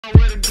With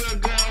a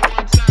good girl,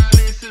 one time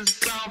this is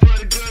a song for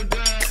the good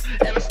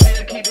girl. And I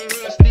still keep it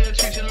real, still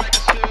treat you like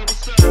a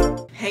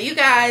silver. Hey you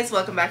guys,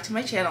 welcome back to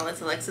my channel.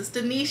 It's Alexus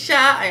Danisha.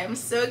 I am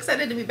so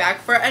excited to be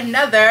back for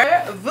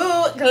another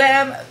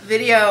Vooglam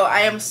video.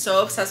 I am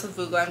so obsessed with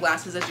Vooglam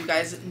glasses. As you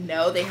guys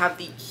know, they have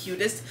the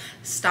cutest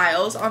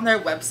styles on their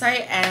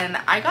website, and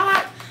I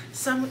got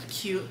some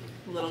cute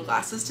little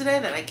glasses today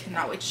that I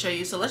cannot wait to show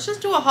you. So let's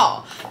just do a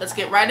haul. Let's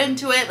get right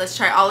into it. Let's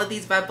try all of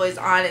these bad boys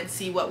on and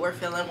see what we're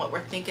feeling, what we're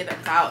thinking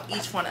about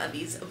each one of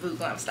these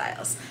Vooglam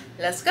styles.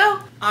 Let's go.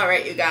 All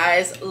right, you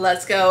guys,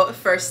 let's go.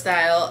 First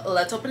style,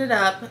 let's open it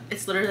up.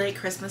 It's literally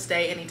Christmas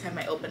Day anytime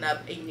I open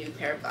up a new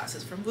pair of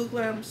glasses from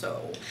Vooglam.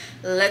 So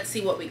let's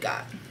see what we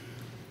got.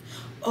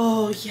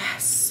 Oh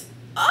yes.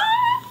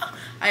 Oh,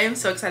 I am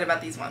so excited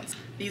about these ones.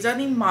 These are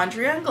the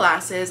Mondrian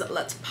glasses.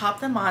 Let's pop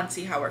them on,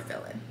 see how we're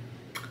feeling.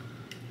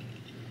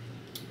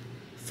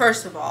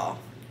 First of all,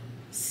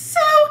 so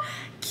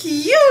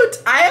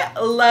cute. I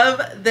love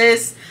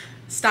this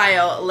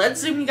style.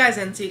 Let's zoom you guys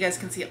in so you guys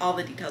can see all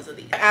the details of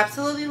these. I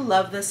absolutely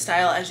love this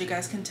style. As you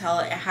guys can tell,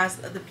 it has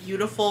the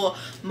beautiful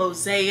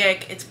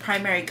mosaic. It's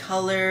primary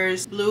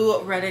colors,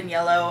 blue, red, and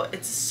yellow.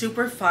 It's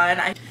super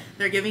fun.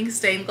 They're giving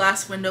stained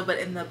glass window, but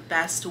in the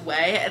best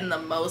way and the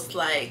most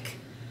like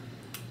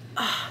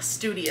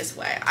studious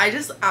way. I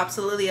just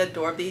absolutely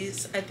adore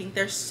these. I think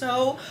they're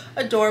so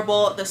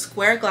adorable. The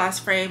square glass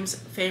frames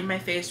frame my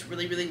face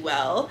really, really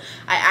well.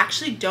 I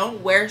actually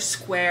don't wear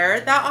square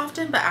that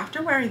often, but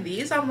after wearing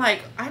these, I'm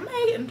like, I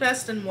might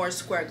invest in more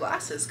square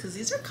glasses because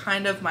these are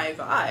kind of my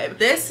vibe.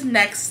 This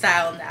next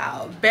style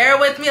now, bear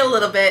with me a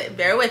little bit,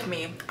 bear with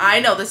me.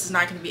 I know this is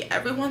not going to be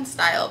everyone's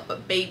style,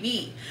 but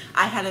baby,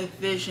 I had a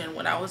vision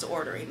when I was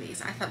ordering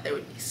these. I thought they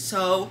would be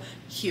so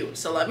cute.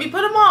 So let me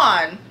put them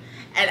on.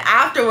 And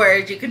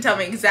afterwards, you can tell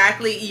me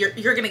exactly,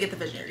 you're gonna get the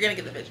vision. You're gonna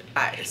get the vision.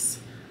 Guys,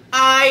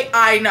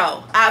 I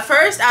know. At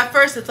first,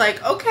 it's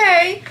like,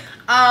 okay,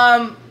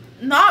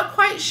 not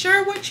quite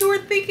sure what you were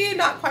thinking,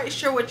 not quite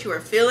sure what you were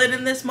feeling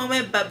in this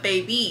moment, but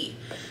baby,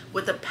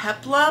 with the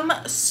peplum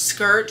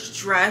skirt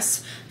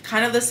dress,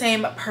 kind of the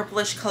same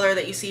purplish color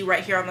that you see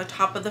right here on the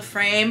top of the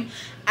frame,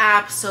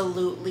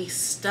 absolutely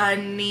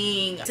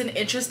stunning. It's an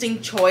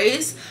interesting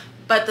choice,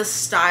 but the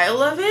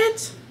style of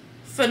it,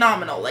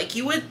 phenomenal. Like,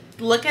 you would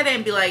look at it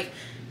and be like,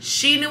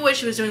 she knew what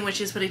she was doing when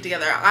she was putting it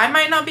together. I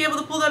might not be able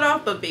to pull that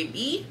off, but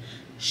baby,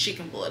 she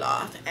can pull it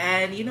off.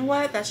 And you know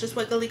what? That's just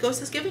what Gallegos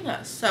is giving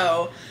us.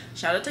 So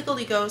shout out to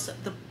Gallegos.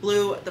 The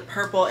blue, the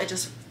purple, it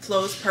just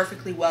flows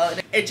perfectly well.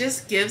 And it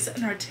just gives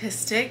an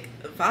artistic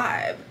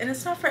vibe. And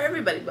it's not for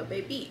everybody, but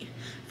baby,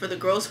 for the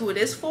girls who it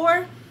is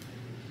for,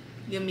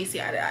 give me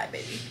see eye to eye,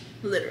 baby.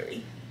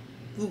 Literally.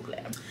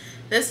 Vooglam.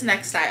 This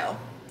next style,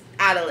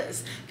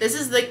 Alexus. This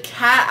is the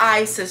cat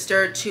eye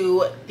sister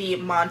to the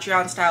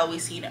Mondrian style we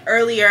seen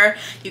earlier.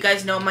 You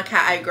guys know I'm a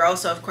cat eye girl,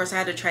 so of course I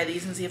had to try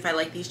these and see if I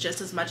like these just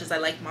as much as I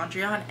like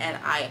Mondrian, and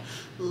I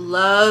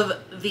love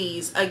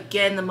these.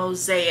 Again, the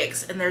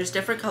mosaics, and there's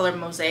different color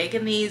mosaic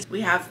in these.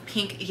 We have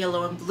pink,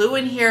 yellow, and blue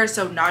in here,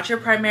 so not your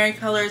primary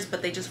colors,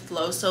 but they just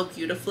flow so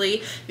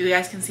beautifully. You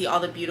guys can see all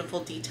the beautiful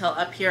detail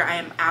up here. I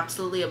am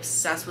absolutely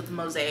obsessed with the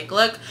mosaic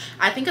look.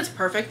 I think it's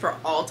perfect for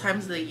all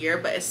times of the year,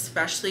 but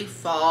especially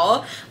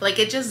fall. Like,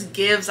 it just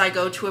gives, I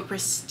go to a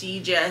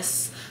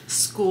prestigious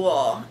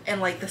school in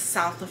like the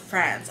south of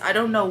France. I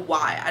don't know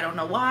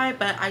why,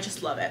 but I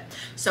just love it.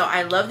 So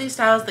I love these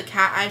styles. The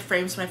cat eye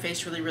frames my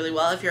face really, really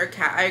well. If you're a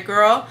cat eye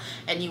girl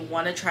and you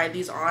want to try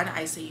these on,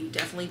 I say you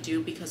definitely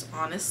do, because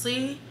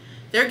honestly,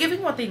 they're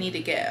giving what they need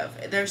to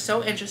give. They're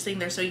so interesting,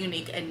 they're so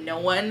unique, and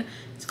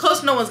it's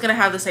close to no one's gonna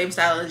have the same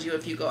style as you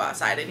if you go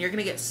outside, and you're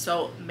gonna get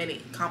so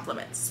many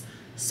compliments.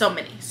 So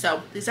many.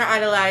 So these are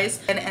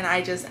idolized, and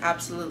I just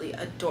absolutely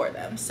adore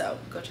them. So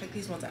go check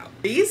these ones out.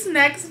 These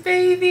next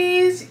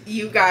babies,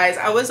 you guys,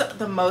 I was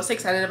the most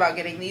excited about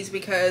getting these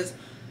because,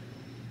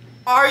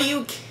 are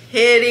you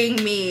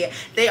kidding me?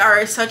 They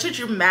are such a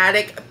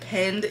dramatic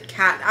pinned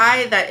cat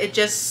eye that it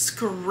just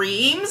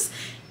screams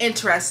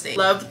interesting.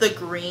 Love the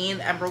green,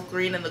 emerald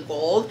green, and the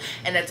gold,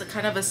 and it's a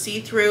kind of a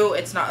see-through.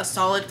 It's not a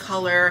solid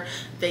color.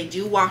 They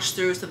do wash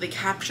through, so they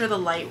capture the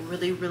light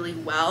really, really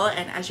well.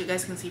 And as you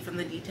guys can see from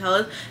the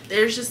details,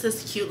 there's just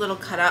this cute little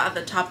cutout at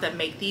the top that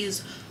make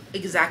these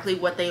exactly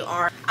what they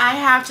are. I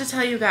have to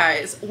tell you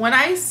guys, when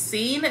I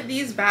seen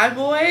these bad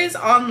boys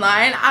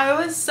online, I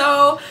was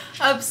so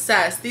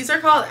obsessed. These are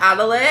called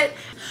Adelaide.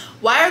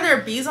 Why are there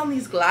bees on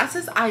these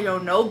glasses? I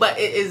don't know, but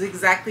it is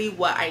exactly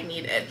what I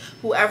needed.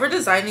 Whoever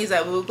designed these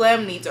at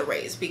Vooglam needs a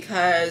raise,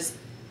 because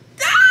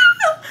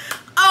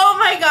oh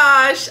my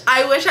gosh,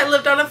 I wish I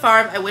lived on a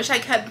farm. I wish I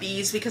kept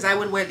bees, because I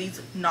would wear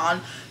these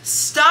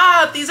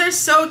non-stop. These are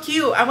so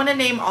cute. I want to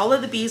name all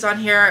of the bees on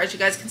here. As you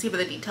guys can see by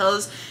the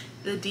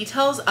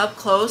details up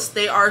close,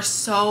 they are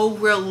so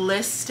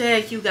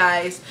realistic, you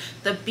guys.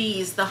 The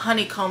bees, the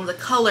honeycomb, the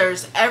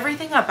colors,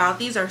 everything about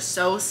these are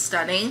so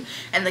stunning,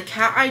 and the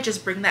cat eye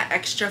just bring that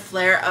extra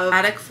flair of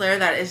dramatic flair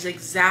that is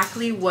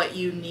exactly what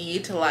you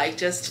need to like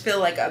just feel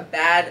like a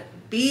bad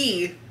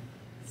bee.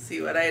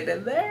 See what I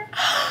did there?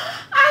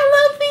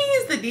 I love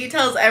these. the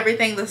details,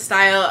 everything, the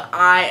style,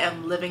 I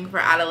am living for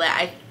Adelaide.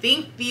 I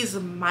think these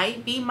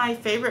might be my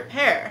favorite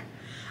pair.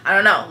 I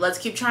don't know. Let's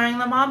keep trying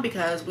them on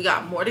because we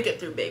got more to get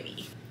through,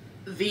 baby.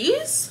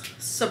 These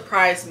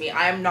surprised me.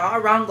 I am not a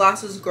round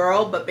glasses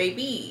girl, but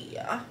baby,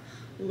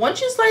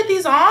 once you slide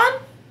these on,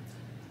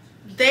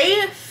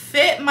 they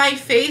fit my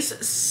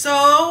face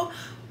so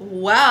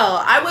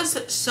well. I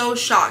was so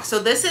shocked. So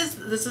this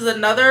is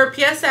another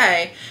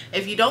PSA.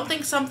 If you don't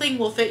think something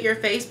will fit your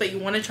face but you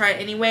want to try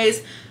it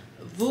anyways,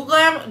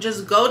 Vooglam,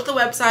 just go to the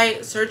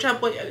website, search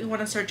up what you want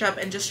to search up,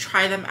 and just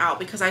try them out,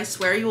 because I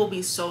swear you will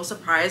be so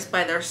surprised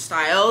by their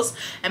styles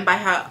and by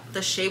how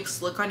the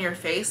shapes look on your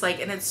face,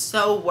 like, and it's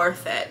so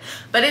worth it.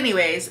 But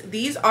anyways,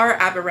 these are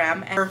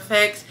Aberram, and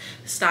perfect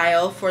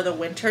style for the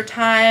winter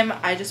time.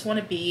 I just want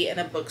to be in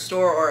a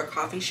bookstore or a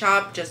coffee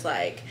shop, just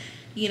like,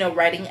 you know,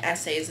 writing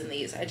essays in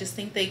these. I just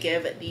think they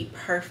give the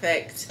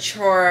perfect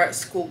chore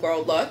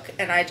schoolgirl look,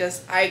 and I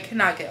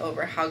cannot get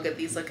over how good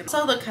these look.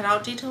 So the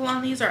cutout detail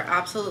on these are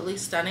absolutely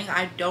stunning.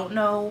 I don't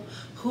know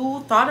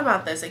who thought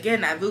about this.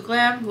 Again, at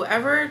Vooglam,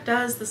 whoever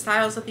does the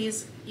styles of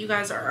these, you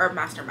guys are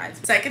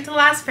masterminds. Second to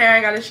last pair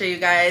I gotta show you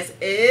guys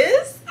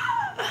is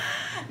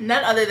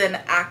none other than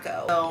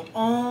AlexusDanisha. So,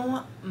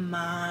 oh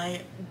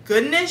my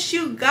goodness,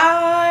 you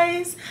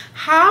guys,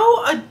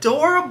 how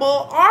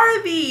adorable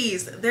are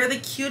these? They're the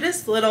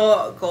cutest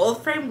little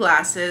gold frame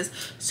glasses,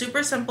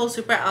 super simple,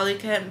 super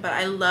elegant, but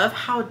I love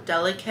how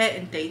delicate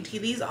and dainty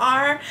these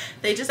are.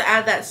 They just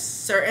add that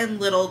certain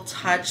little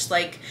touch,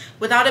 like,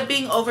 without it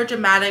being over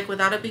dramatic,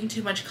 without it being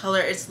too much color.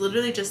 It's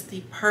literally just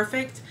the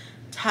perfect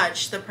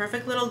touch, the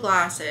perfect little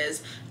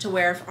glasses to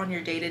wear on your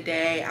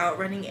day-to-day, out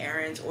running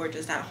errands, or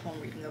just at home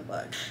reading a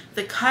book.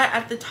 The cut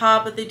at the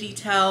top of the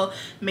detail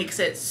makes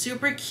it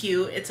super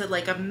cute. It's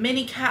like a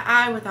mini cat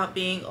eye without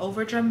being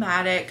over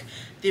dramatic.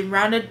 The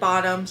rounded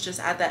bottoms just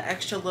add that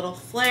extra little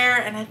flair,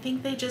 and I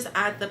think they just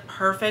add the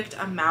perfect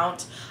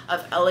amount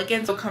of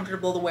elegance. So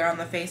comfortable to wear on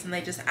the face, and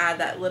they just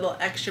add that little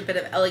extra bit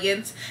of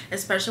elegance,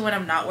 especially when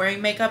I'm not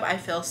wearing makeup. I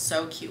feel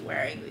so cute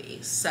wearing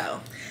these.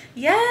 So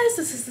yes,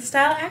 this is the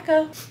style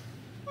Echo.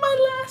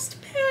 My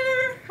last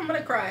pair. I'm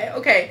gonna cry.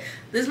 Okay,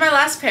 this is my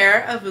last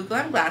pair of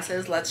Vooglam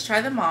glasses. Let's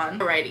try them on.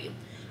 Alrighty.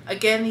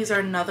 Again, these are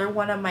another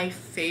one of my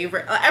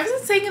favorite. I've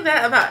been saying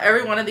that about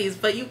every one of these,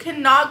 but you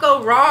cannot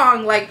go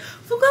wrong. Like,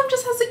 Vooglam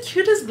just has the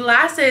cutest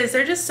glasses.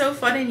 They're just so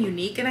fun and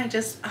unique, and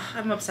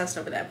I'm obsessed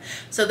over them.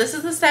 So this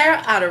is the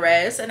style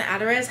Alexus, and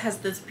Alexus has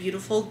this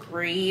beautiful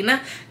green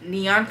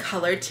neon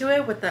color to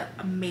it with the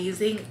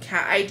amazing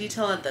cat eye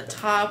detail at the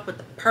top with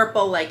the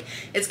purple. Like,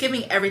 it's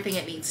giving everything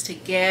it needs to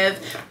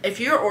give. If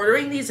you're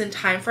ordering these in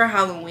time for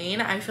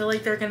Halloween, I feel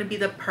like they're going to be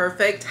the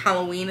perfect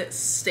Halloween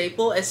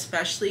staple,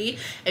 especially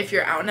if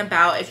you're out and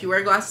about. If you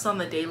wear glasses on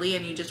the daily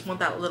and you just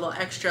want that little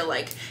extra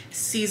like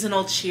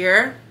seasonal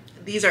cheer,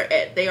 these are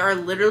it. They are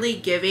literally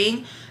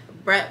giving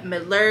Bette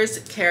Midler's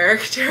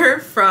character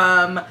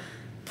from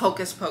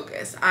Hocus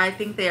Pocus. I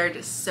think they are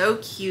just so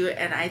cute,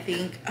 and I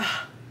think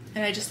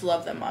and I just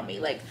love them on me.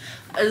 Like,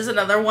 this is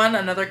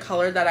another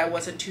color that I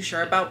wasn't too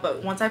sure about,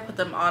 but once I put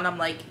them on, I'm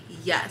like,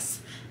 yes,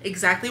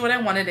 exactly what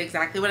I wanted,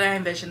 exactly what I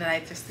envisioned, and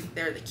I just think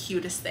they're the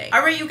cutest thing.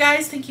 Alright, you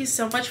guys, thank you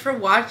so much for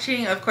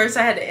watching. Of course,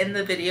 I had to end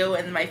the video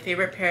in my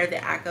favorite pair of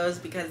the Echoes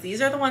because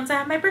these are the ones that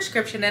have my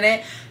prescription in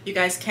it. You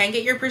guys can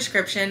get your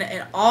prescription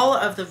in all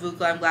of the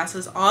Vooglam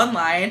glasses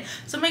online,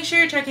 so make sure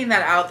you're checking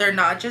that out. They're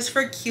not just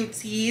for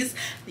cuties.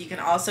 You can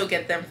also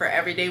get them for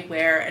everyday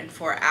wear and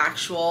for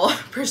actual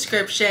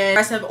prescription,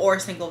 progressive or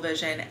single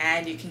vision,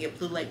 and you can get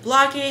blue light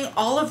blocking,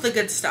 all of the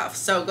good stuff.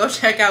 So go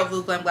check out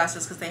Vooglam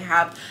glasses because they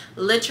have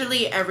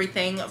literally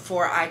everything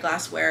for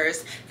eyeglass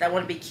wearers that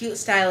want to be cute,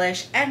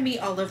 stylish, and meet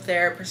all of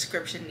their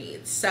prescription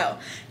needs. So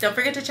don't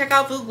forget to check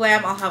out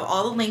Vooglam. I'll have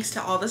all the links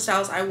to all the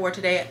styles I wore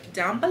today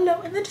down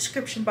below in the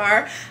description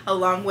bar,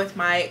 along with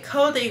my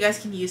code that you guys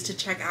can use to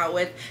check out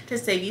with to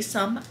save you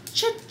some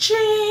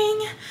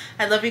cha-ching.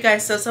 I love you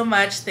guys so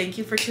much. Thank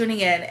you for tuning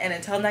in, and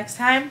until next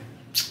time,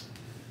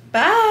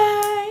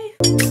 bye.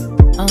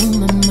 On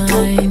my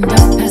mind,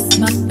 past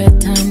my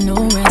bedtime, no